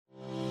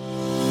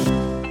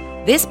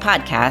This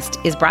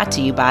podcast is brought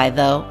to you by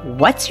the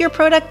What's Your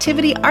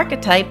Productivity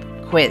Archetype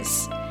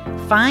quiz.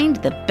 Find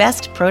the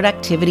best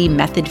productivity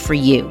method for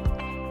you.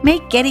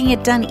 Make getting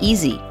it done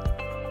easy.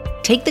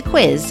 Take the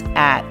quiz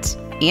at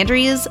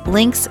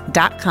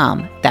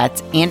AndreasLinks.com.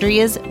 That's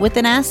Andreas with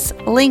an S,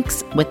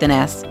 links with an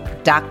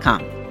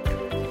S.com.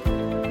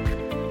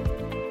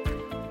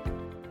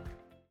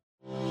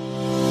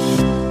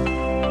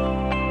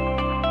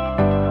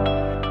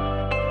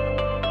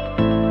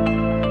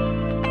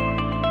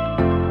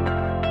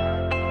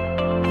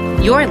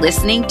 You're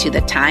listening to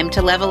the Time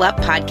to Level Up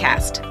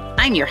podcast.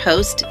 I'm your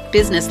host,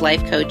 business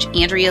life coach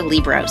Andrea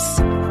Libros.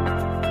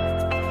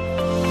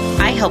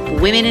 I help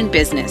women in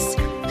business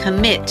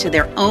commit to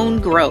their own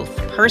growth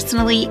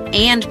personally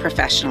and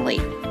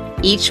professionally.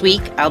 Each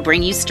week, I'll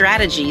bring you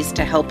strategies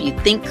to help you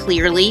think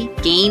clearly,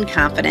 gain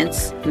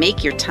confidence,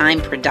 make your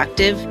time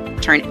productive,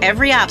 turn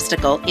every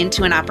obstacle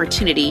into an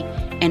opportunity,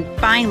 and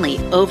finally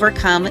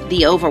overcome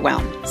the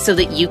overwhelm so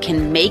that you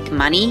can make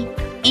money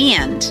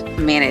and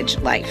manage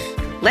life.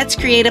 Let's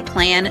create a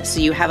plan so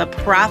you have a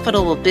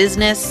profitable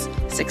business,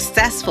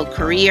 successful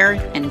career,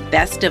 and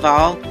best of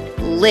all,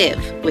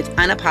 live with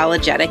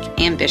unapologetic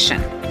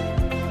ambition.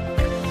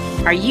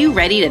 Are you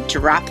ready to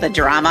drop the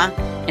drama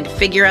and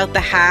figure out the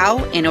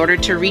how in order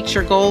to reach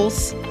your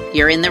goals?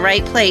 You're in the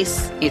right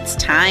place. It's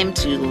time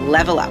to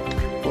level up.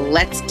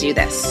 Let's do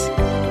this.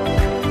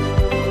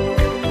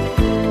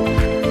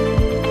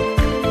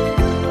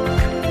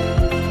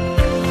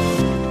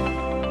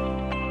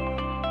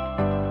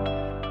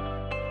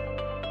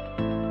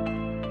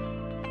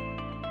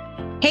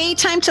 Hey,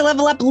 Time to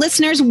Level Up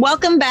listeners,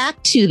 welcome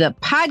back to the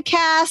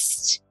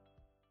podcast.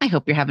 I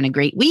hope you're having a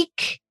great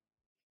week.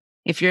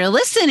 If you're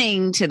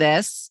listening to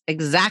this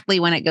exactly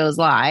when it goes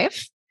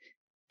live,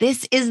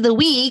 this is the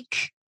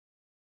week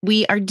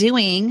we are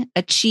doing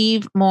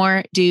Achieve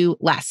More, Do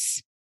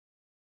Less.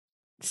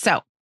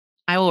 So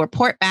I will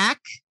report back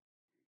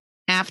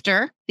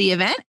after the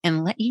event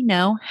and let you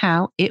know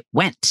how it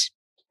went.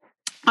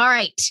 All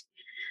right.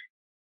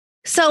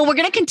 So we're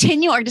going to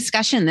continue our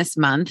discussion this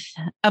month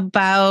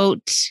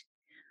about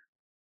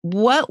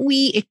what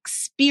we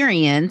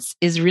experience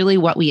is really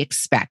what we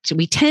expect.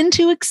 We tend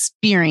to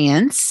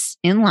experience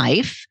in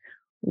life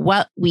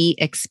what we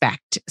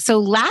expect. So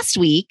last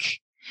week,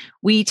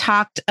 we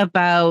talked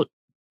about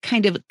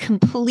kind of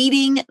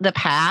completing the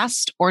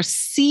past or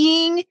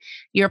seeing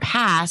your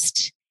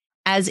past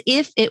as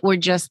if it were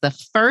just the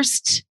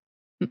first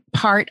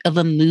part of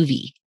a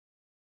movie,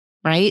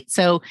 right?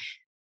 So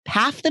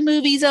half the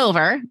movie's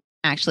over.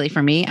 Actually,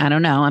 for me, I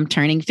don't know. I'm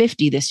turning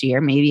 50 this year.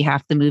 Maybe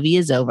half the movie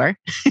is over.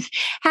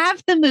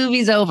 Half the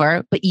movie's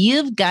over, but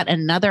you've got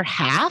another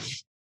half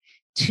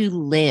to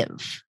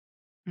live.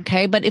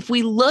 Okay. But if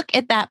we look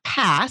at that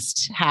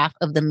past half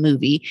of the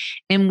movie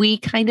and we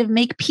kind of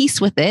make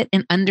peace with it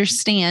and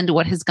understand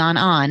what has gone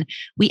on,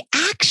 we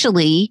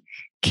actually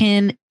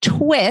can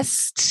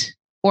twist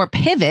or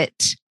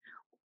pivot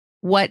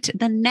what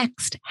the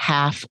next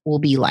half will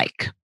be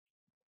like.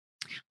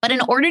 But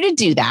in order to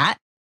do that,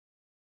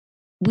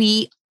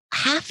 we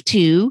have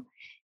to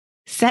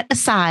set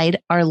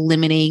aside our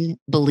limiting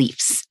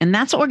beliefs. And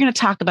that's what we're going to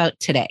talk about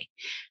today.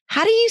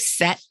 How do you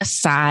set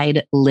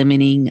aside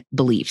limiting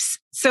beliefs?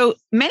 So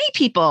many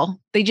people,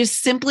 they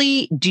just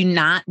simply do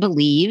not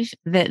believe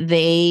that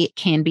they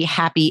can be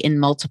happy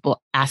in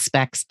multiple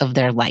aspects of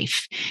their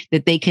life,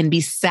 that they can be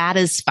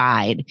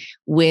satisfied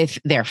with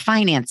their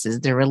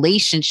finances, their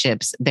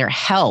relationships, their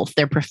health,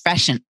 their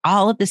profession,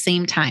 all at the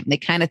same time. They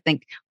kind of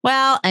think,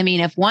 well, I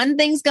mean, if one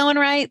thing's going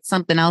right,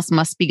 something else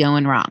must be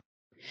going wrong.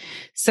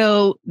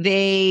 So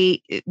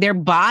they're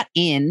bought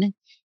in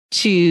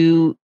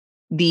to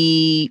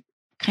the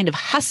kind of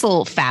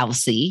hustle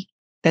fallacy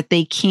that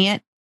they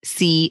can't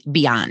see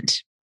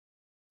beyond.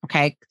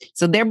 Okay.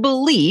 So their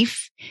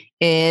belief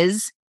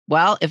is,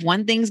 well, if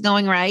one thing's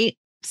going right,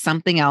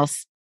 something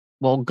else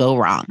will go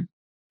wrong.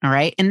 All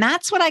right. And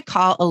that's what I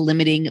call a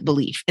limiting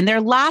belief. And there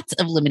are lots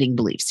of limiting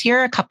beliefs. Here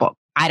are a couple.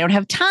 I don't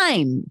have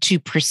time to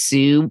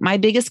pursue my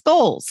biggest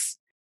goals.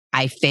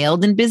 I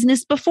failed in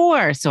business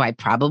before, so I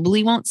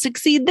probably won't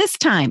succeed this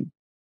time.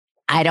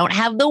 I don't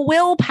have the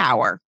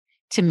willpower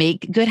to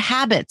make good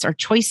habits or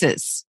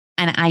choices,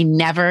 and I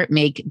never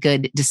make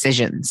good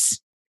decisions.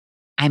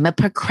 I'm a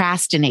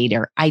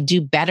procrastinator. I do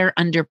better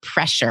under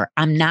pressure.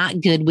 I'm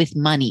not good with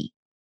money.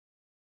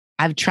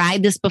 I've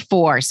tried this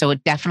before, so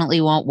it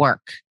definitely won't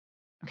work.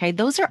 Okay,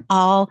 those are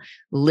all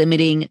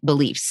limiting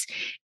beliefs.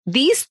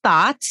 These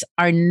thoughts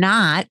are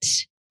not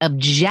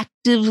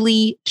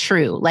objectively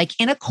true. Like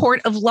in a court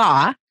of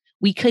law,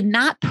 we could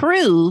not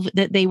prove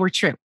that they were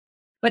true.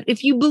 But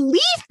if you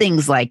believe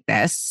things like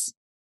this,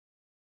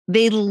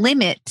 they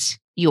limit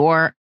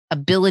your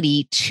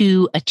ability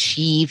to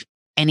achieve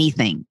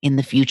anything in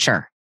the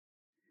future.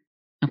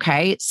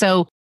 Okay.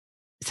 So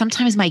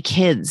sometimes my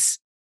kids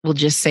will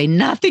just say,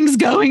 nothing's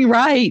going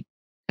right.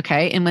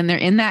 Okay. And when they're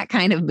in that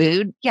kind of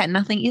mood, yeah,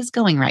 nothing is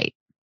going right.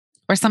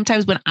 Or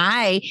sometimes when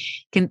I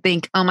can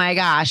think, oh my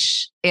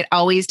gosh, it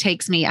always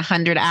takes me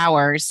 100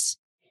 hours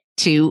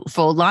to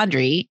fold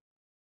laundry,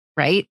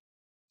 right?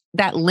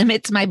 that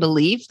limits my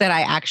belief that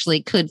I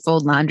actually could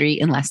fold laundry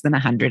in less than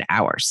 100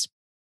 hours.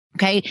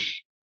 Okay.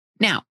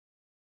 Now,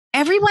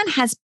 everyone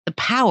has the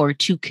power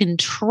to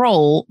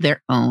control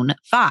their own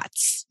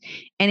thoughts.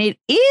 And it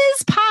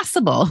is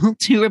possible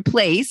to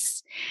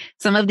replace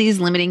some of these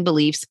limiting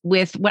beliefs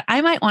with what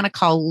I might want to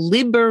call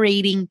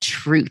liberating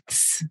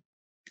truths.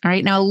 All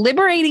right. Now,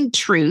 liberating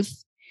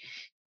truth,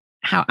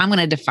 how I'm going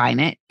to define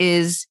it,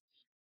 is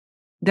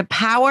the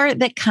power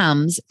that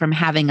comes from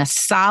having a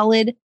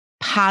solid,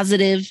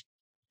 positive,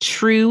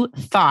 true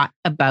thought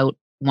about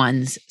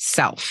one's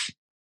self.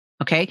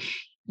 Okay.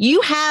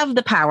 You have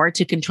the power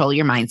to control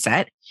your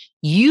mindset.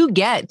 You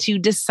get to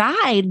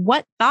decide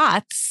what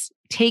thoughts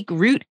take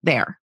root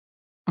there.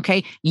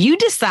 Okay. You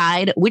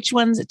decide which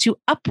ones to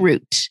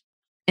uproot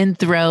and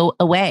throw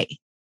away.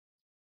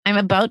 I'm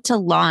about to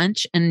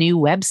launch a new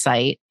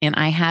website and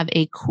I have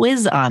a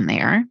quiz on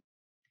there.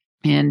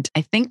 And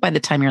I think by the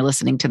time you're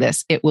listening to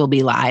this, it will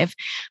be live.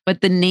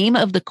 But the name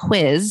of the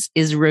quiz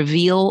is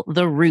Reveal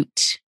the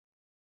Root.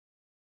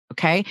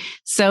 Okay.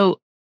 So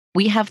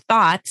we have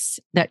thoughts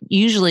that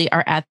usually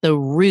are at the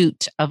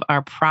root of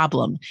our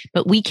problem,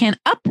 but we can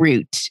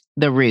uproot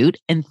the root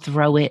and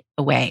throw it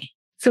away.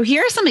 So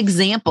here are some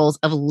examples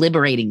of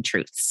liberating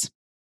truths.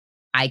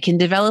 I can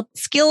develop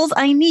skills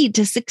I need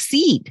to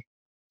succeed.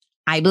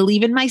 I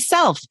believe in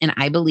myself and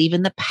I believe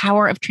in the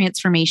power of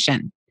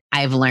transformation.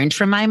 I've learned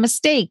from my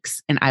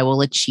mistakes and I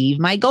will achieve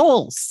my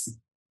goals.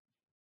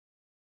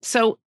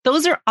 So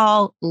those are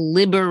all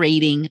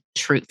liberating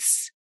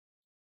truths.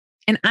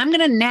 And I'm going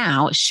to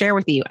now share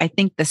with you, I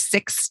think, the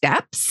 6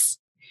 steps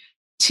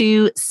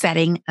to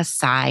setting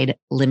aside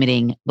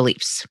limiting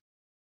beliefs.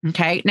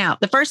 Okay. Now,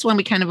 the first one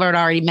we kind of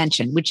already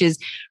mentioned, which is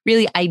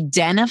really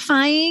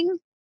identifying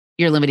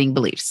your limiting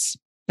beliefs.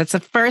 That's the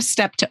first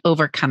step to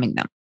overcoming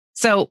them.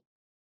 So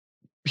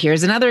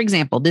here's another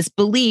example. This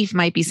belief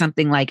might be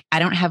something like, I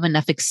don't have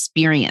enough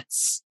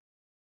experience,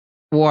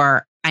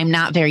 or I'm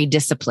not very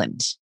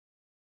disciplined.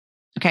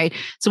 Okay.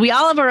 So we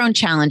all have our own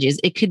challenges.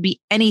 It could be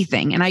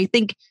anything. And I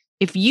think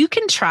if you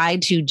can try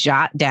to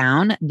jot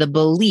down the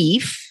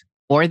belief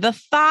or the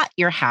thought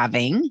you're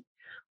having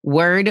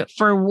word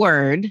for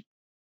word,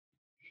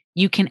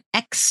 you can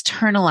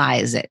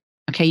externalize it.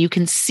 Okay. You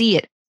can see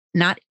it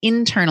not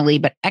internally,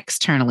 but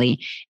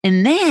externally.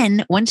 And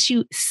then once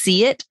you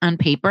see it on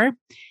paper,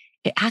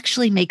 it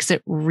actually makes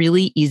it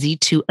really easy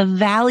to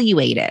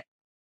evaluate it.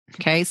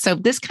 Okay. So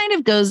this kind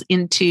of goes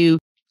into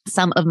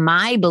some of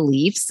my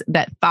beliefs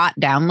that thought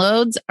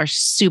downloads are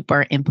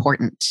super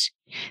important.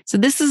 So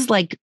this is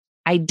like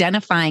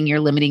identifying your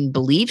limiting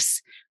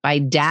beliefs by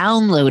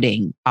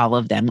downloading all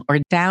of them or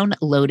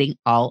downloading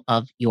all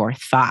of your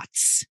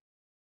thoughts.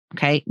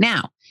 Okay.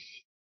 Now,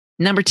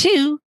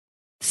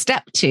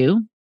 step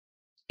 2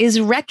 is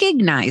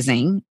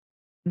recognizing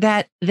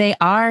that they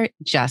are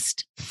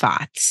just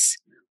thoughts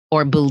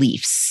or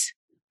beliefs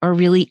or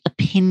really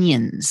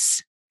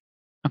opinions.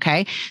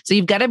 Okay. So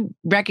you've got to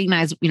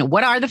recognize,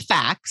 what are the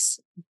facts?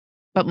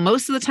 But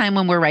most of the time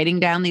when we're writing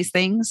down these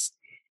things,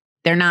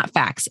 they're not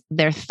facts.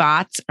 They're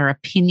thoughts or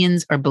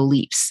opinions or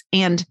beliefs.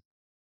 And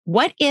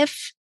what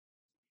if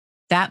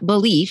that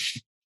belief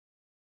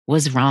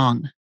was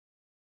wrong?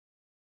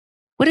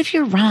 What if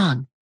you're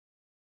wrong?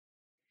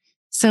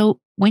 So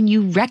when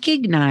you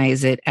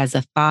recognize it as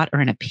a thought or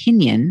an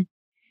opinion,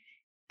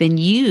 then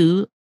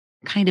you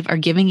kind of are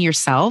giving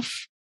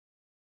yourself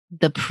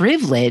the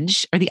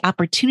privilege or the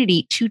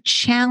opportunity to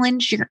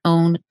challenge your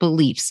own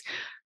beliefs.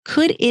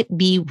 Could it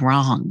be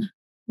wrong?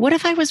 What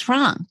if I was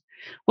wrong?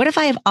 What if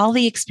I have all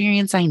the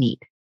experience I need?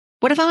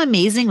 What if I'm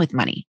amazing with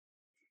money?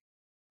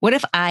 What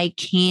if I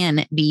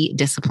can be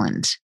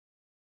disciplined?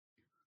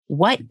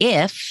 What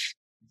if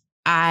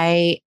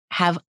I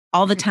have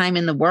all the time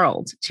in the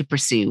world to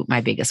pursue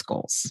my biggest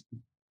goals?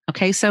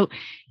 Okay, so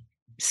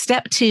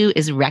step 2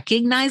 is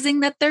recognizing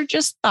that they're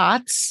just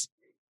thoughts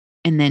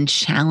and then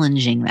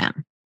challenging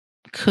them.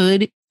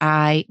 Could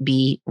I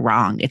be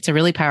wrong? It's a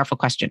really powerful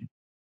question.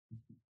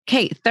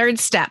 Okay, third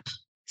step.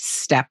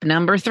 Step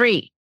number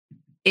 3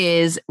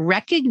 is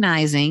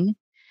recognizing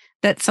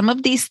that some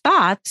of these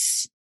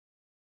thoughts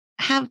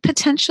have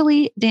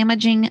potentially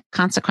damaging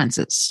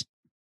consequences.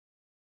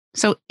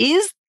 So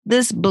is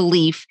this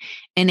belief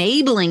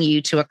enabling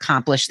you to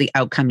accomplish the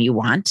outcome you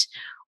want,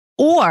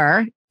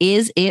 or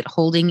is it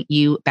holding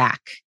you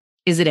back?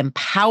 Is it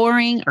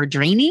empowering or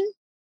draining?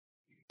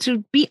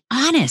 To be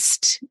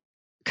honest,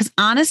 because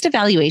honest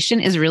evaluation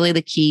is really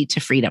the key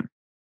to freedom.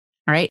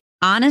 All right.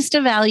 Honest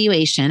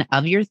evaluation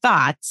of your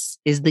thoughts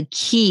is the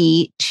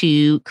key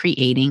to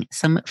creating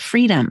some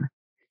freedom.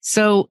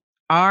 So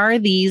are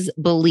these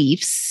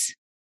beliefs,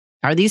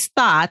 are these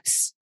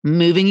thoughts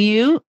moving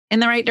you in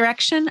the right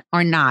direction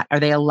or not? Are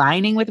they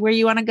aligning with where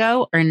you want to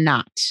go or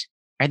not?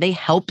 Are they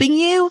helping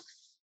you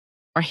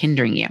or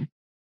hindering you?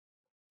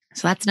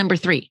 So that's number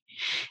 3.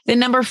 Then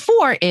number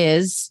 4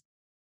 is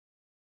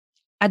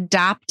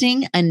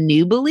adopting a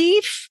new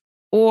belief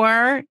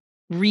or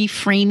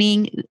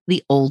reframing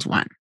the old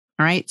one.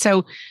 All right.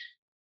 So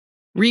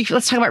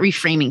let's talk about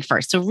reframing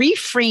first. So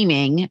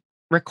reframing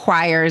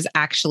requires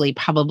actually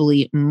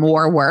probably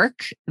more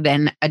work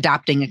than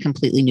adopting a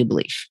completely new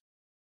belief.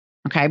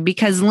 Okay.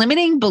 Because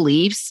limiting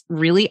beliefs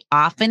really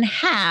often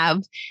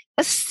have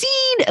a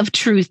seed of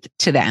truth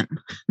to them.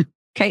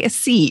 Okay. A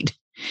seed.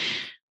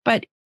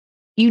 But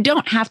you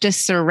don't have to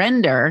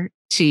surrender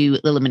to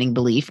the limiting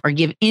belief or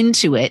give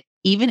into it,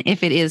 even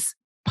if it is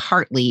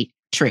partly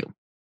true.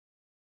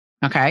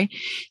 Okay.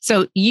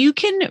 So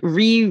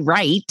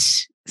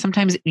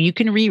sometimes you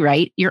can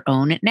rewrite your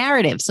own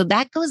narrative. So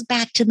that goes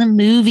back to the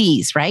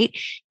movies, right?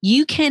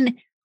 You can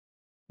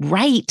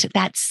write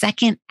that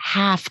second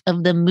half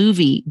of the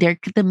movie.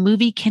 The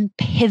movie can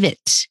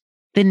pivot.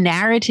 The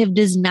narrative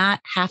does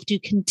not have to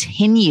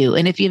continue.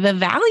 And if you've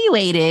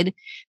evaluated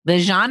the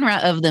genre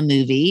of the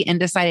movie and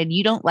decided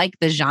you don't like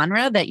the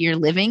genre that you're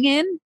living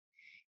in,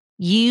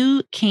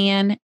 you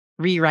can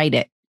rewrite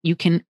it. You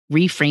can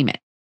reframe it.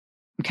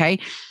 Okay.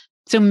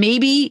 So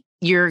maybe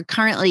you're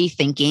currently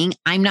thinking,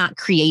 I'm not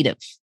creative.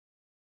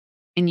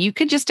 And you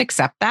could just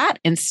accept that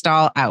and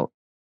stall out.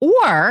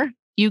 Or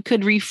you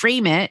could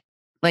reframe it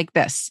like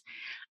this.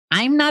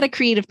 I'm not a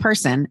creative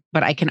person,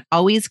 but I can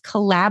always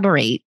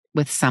collaborate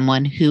with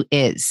someone who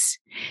is.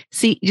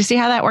 See, you see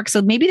how that works?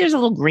 So maybe there's a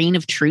little grain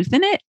of truth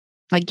in it.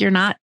 Like you're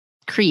not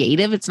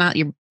creative. It's not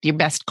your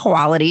best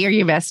quality or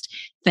your best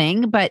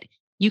thing, but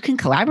you can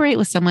collaborate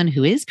with someone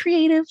who is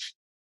creative.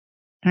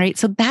 All right.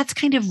 So that's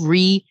kind of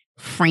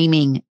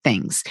reframing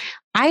things.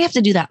 I have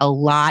to do that a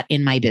lot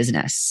in my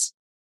business.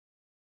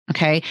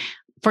 Okay.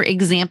 For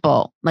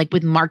example, like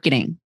with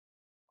marketing.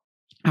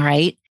 All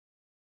right.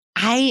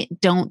 I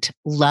don't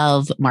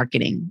love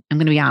marketing. I'm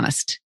going to be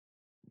honest,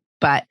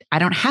 but I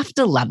don't have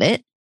to love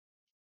it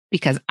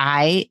because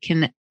I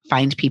can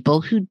find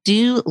people who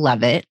do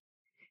love it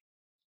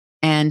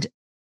and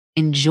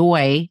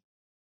enjoy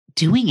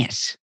doing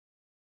it.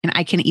 And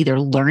I can either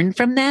learn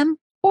from them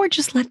or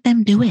just let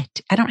them do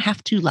it. I don't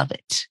have to love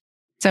it.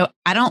 So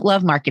I don't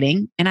love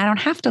marketing and I don't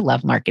have to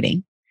love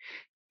marketing.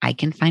 I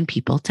can find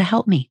people to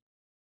help me.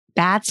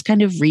 That's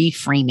kind of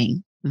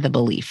reframing the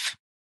belief.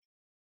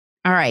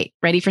 All right,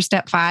 ready for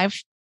step 5?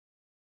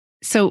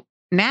 So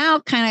now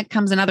kind of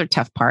comes another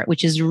tough part,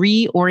 which is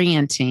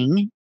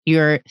reorienting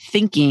your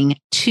thinking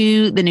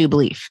to the new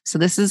belief. So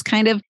this is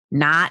kind of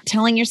not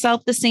telling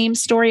yourself the same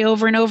story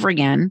over and over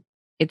again.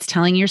 It's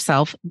telling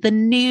yourself the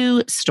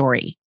new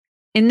story.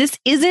 And this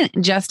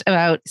isn't just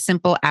about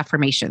simple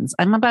affirmations.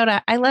 I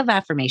love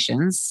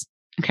affirmations.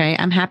 Okay.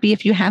 I'm happy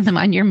if you have them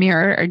on your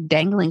mirror or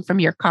dangling from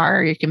your car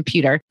or your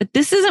computer, but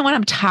this isn't what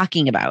I'm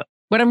talking about.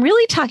 What I'm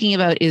really talking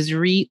about is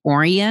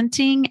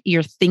reorienting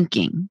your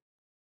thinking,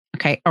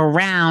 okay,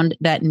 around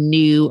that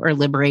new or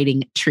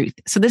liberating truth.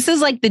 So this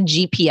is like the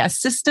GPS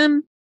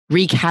system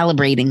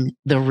recalibrating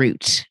the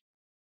route.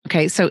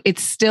 Okay. So it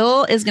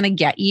still is going to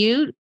get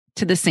you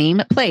to the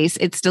same place.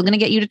 It's still going to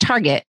get you to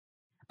target,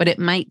 but it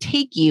might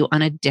take you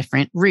on a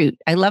different route.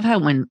 I love how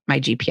when my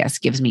GPS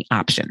gives me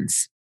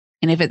options.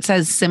 And if it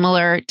says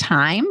similar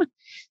time,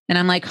 then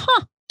I'm like,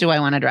 do I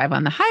want to drive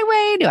on the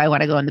highway? Do I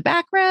want to go on the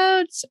back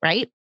roads?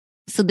 Right?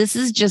 So this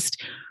is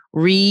just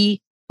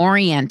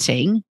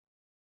reorienting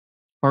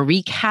or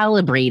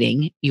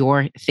recalibrating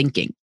your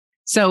thinking.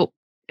 So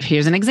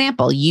here's an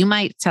example. You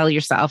might tell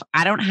yourself,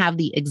 I don't have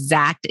the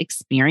exact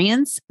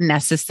experience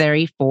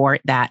necessary for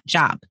that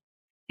job.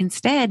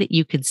 Instead,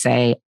 you could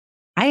say,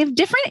 I have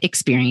different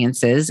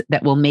experiences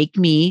that will make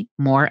me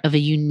more of a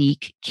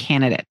unique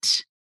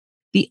candidate.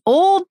 The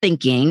old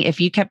thinking, if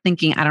you kept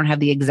thinking, I don't have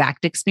the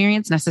exact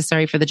experience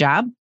necessary for the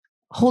job,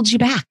 holds you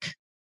back.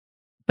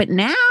 But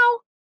now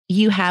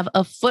you have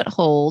a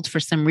foothold for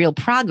some real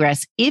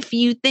progress if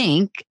you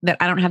think that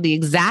I don't have the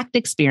exact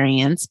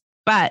experience,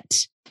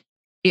 but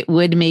it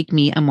would make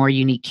me a more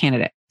unique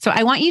candidate. So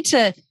I want you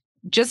to,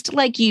 just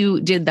like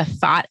you did the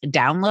thought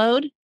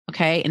download,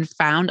 okay, and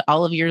found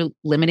all of your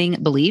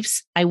limiting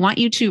beliefs, I want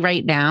you to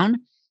write down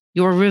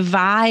your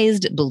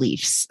revised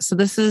beliefs. So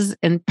this is,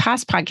 in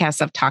past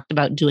podcasts, I've talked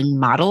about doing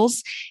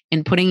models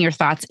and putting your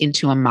thoughts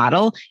into a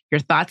model, your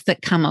thoughts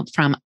that come up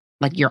from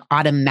like your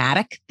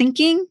automatic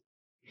thinking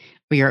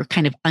or your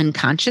kind of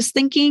unconscious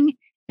thinking,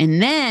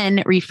 and then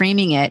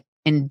reframing it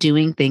and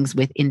doing things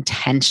with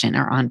intention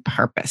or on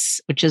purpose,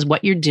 which is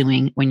what you're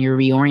doing when you're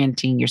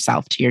reorienting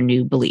yourself to your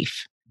new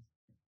belief.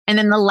 And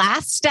then the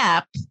last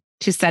step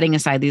to setting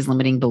aside these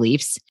limiting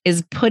beliefs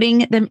is putting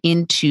them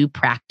into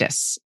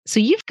practice. So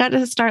you've got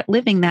to start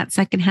living that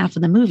second half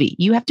of the movie.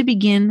 You have to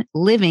begin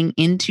living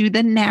into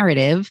the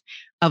narrative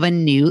of a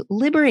new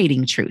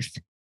liberating truth.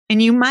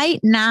 And you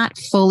might not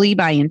fully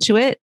buy into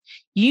it.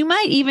 You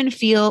might even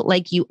feel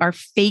like you are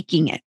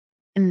faking it.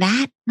 And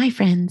that, my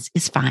friends,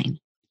 is fine,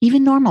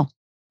 even normal.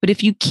 But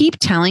if you keep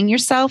telling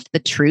yourself the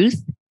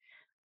truth,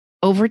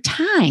 over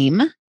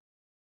time,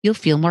 you'll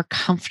feel more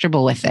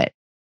comfortable with it.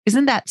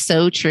 Isn't that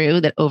so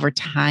true that over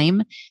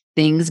time,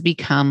 things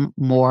become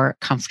more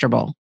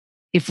comfortable?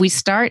 If we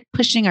start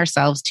pushing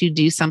ourselves to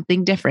do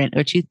something different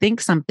or to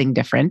think something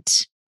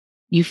different,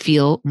 you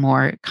feel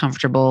more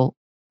comfortable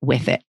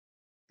with it.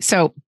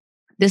 So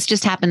this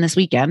just happened this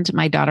weekend.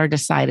 My daughter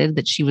decided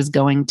that she was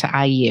going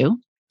to IU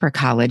for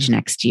college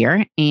next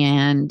year.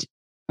 And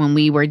when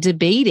we were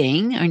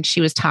debating and she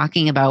was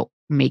talking about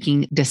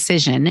making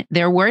decision,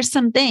 there were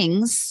some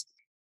things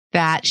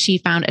that she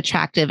found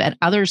attractive at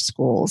other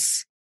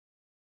schools.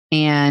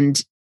 And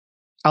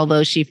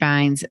although she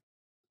finds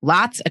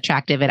lots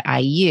attractive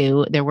at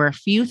IU, there were a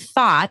few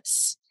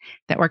thoughts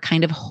that were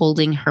kind of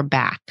holding her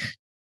back.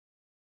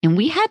 And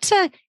we had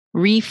to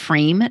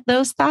reframe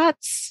those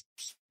thoughts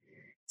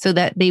so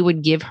that they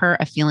would give her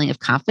a feeling of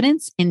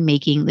confidence in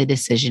making the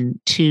decision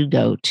to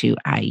go to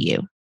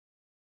IU.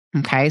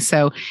 Okay.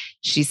 So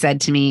she said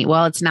to me,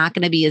 well, it's not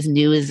going to be as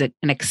new as and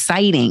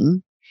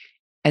exciting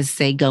as,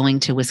 say, going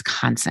to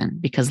Wisconsin,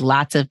 because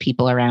lots of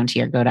people around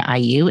here go to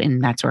IU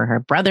and that's where her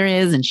brother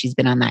is. And she's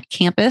been on that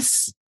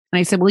campus. And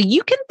I said, well,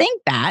 you can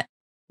think that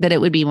it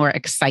would be more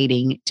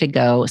exciting to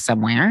go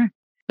somewhere,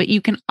 but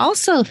you can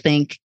also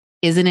think,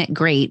 isn't it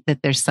great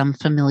that there's some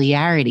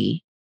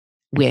familiarity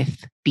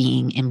with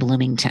being in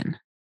Bloomington?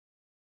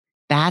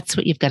 That's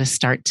what you've got to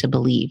start to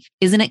believe.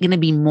 Isn't it going to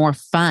be more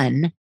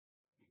fun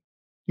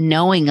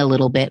knowing a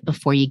little bit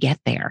before you get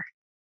there?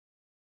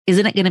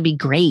 Isn't it going to be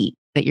great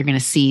that you're going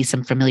to see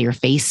some familiar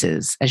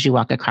faces as you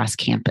walk across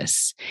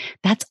campus?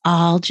 That's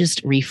all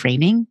just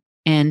reframing.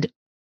 And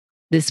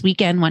this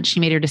weekend, once she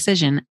made her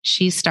decision,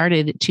 she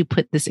started to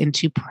put this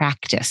into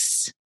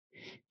practice,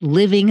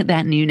 living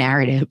that new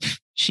narrative.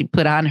 She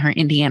put on her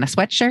Indiana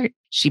sweatshirt,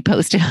 she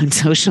posted on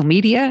social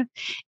media,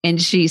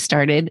 and she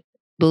started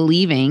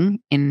believing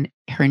in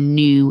her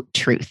new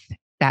truth,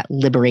 that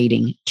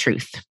liberating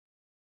truth.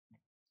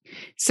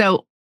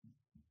 So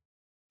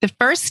the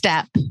first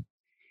step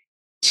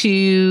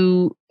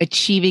to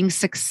achieving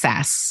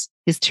success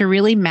is to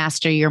really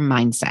master your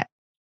mindset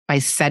by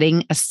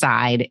setting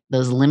aside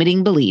those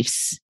limiting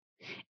beliefs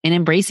and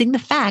embracing the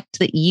fact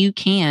that you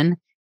can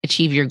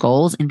achieve your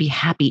goals and be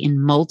happy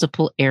in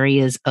multiple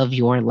areas of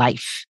your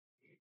life.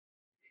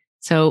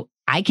 So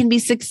I can be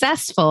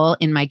successful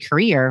in my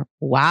career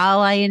while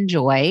I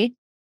enjoy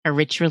a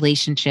rich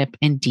relationship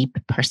and deep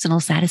personal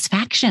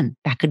satisfaction.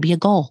 That could be a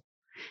goal.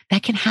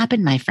 That can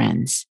happen, my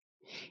friends,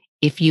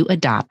 if you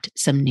adopt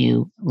some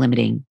new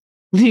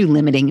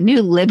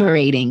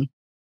liberating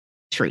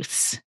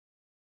truths.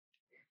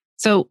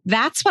 So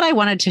that's what I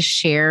wanted to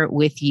share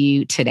with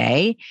you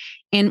today.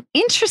 And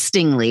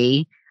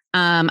interestingly,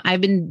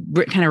 I've been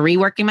kind of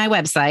reworking my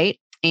website,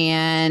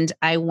 and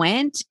I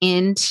went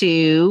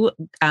into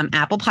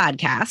Apple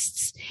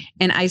Podcasts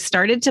and I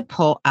started to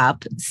pull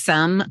up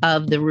some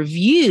of the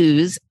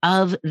reviews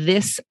of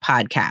this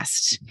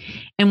podcast.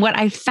 And what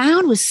I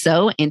found was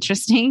so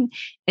interesting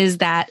is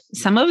that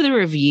some of the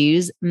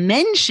reviews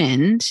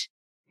mentioned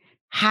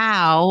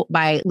how,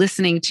 by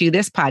listening to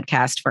this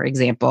podcast, for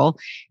example,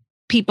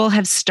 people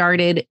have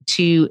started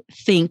to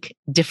think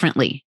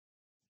differently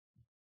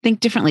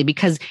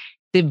because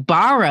they've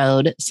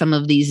borrowed some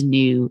of these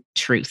new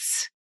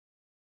truths.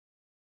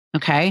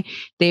 Okay.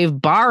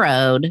 They've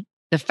borrowed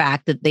the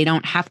fact that they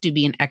don't have to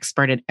be an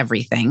expert at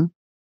everything.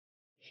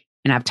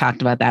 And I've talked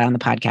about that on the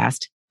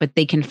podcast, but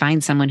they can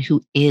find someone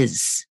who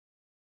is.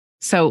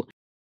 So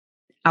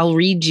I'll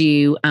read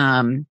you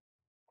one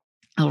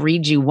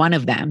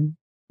of them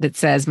that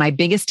says, my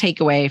biggest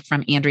takeaway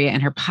from Andrea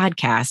and her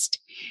podcast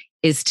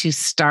is to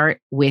start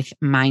with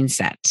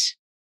mindset.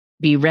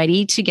 Be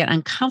ready to get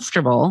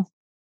uncomfortable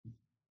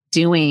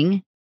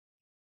doing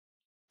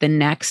the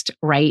next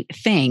right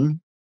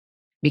thing,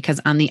 because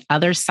on the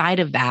other side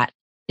of that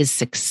is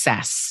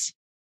success.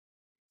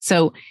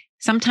 So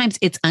sometimes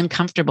it's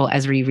uncomfortable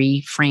as we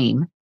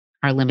reframe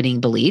our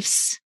limiting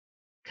beliefs.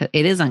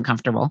 It is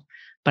uncomfortable,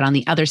 but on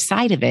the other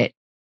side of it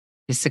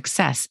is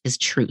success, is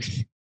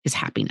truth, is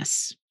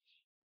happiness.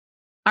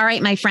 All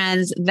right, my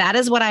friends, that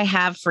is what I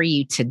have for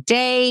you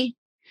today.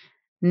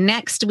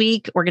 Next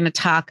week, we're going to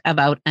talk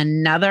about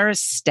another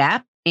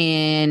step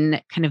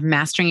in kind of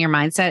mastering your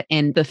mindset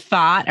and the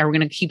thought, or we're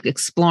going to keep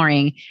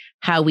exploring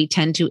how we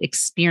tend to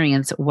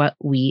experience what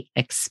we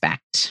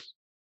expect.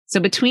 So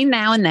between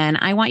now and then,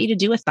 I want you to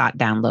do a thought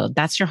download.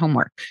 That's your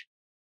homework.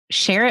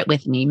 Share it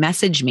with me,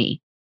 message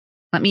me.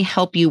 Let me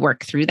help you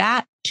work through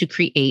that to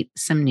create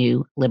some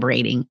new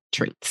liberating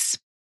truths.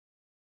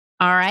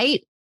 All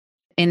right.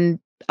 And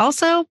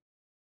also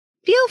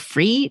feel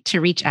free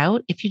to reach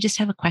out if you just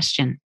have a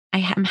question.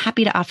 I'm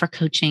happy to offer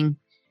coaching.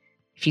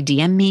 If you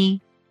DM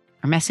me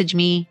or message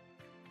me,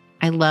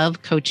 I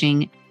love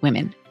coaching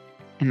women,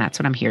 and that's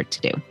what I'm here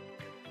to do.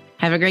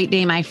 Have a great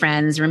day, my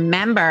friends.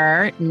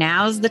 Remember,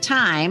 now's the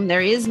time.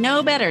 There is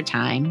no better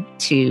time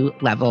to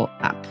level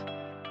up.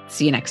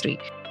 See you next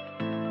week.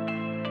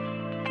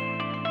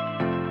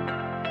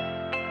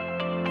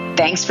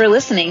 Thanks for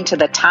listening to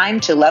the Time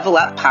to Level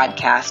Up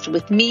podcast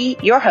with me,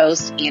 your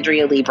host,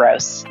 Andrea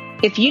Libros.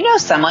 If you know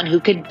someone who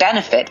could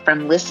benefit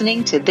from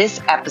listening to this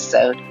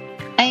episode,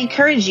 I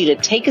encourage you to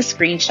take a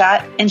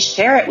screenshot and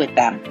share it with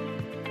them.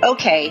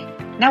 Okay,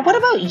 now what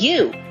about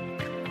you?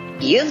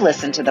 You've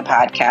listened to the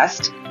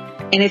podcast,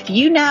 and if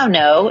you now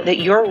know that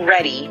you're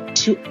ready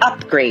to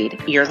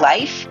upgrade your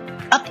life,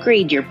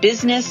 upgrade your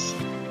business,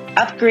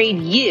 upgrade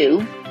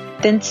you,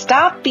 then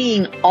stop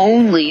being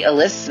only a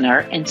listener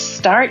and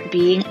start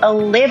being a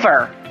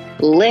liver,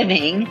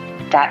 living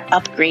that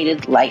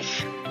upgraded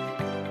life.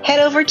 Head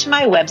over to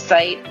my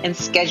website and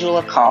schedule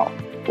a call.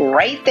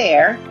 Right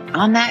there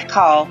on that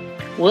call,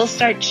 we'll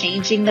start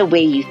changing the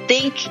way you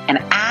think and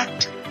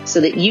act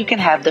so that you can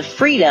have the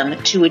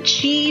freedom to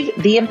achieve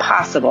the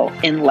impossible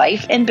in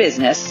life and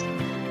business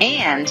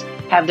and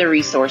have the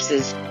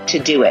resources to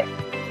do it.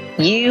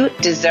 You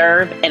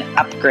deserve an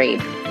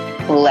upgrade.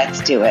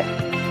 Let's do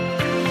it.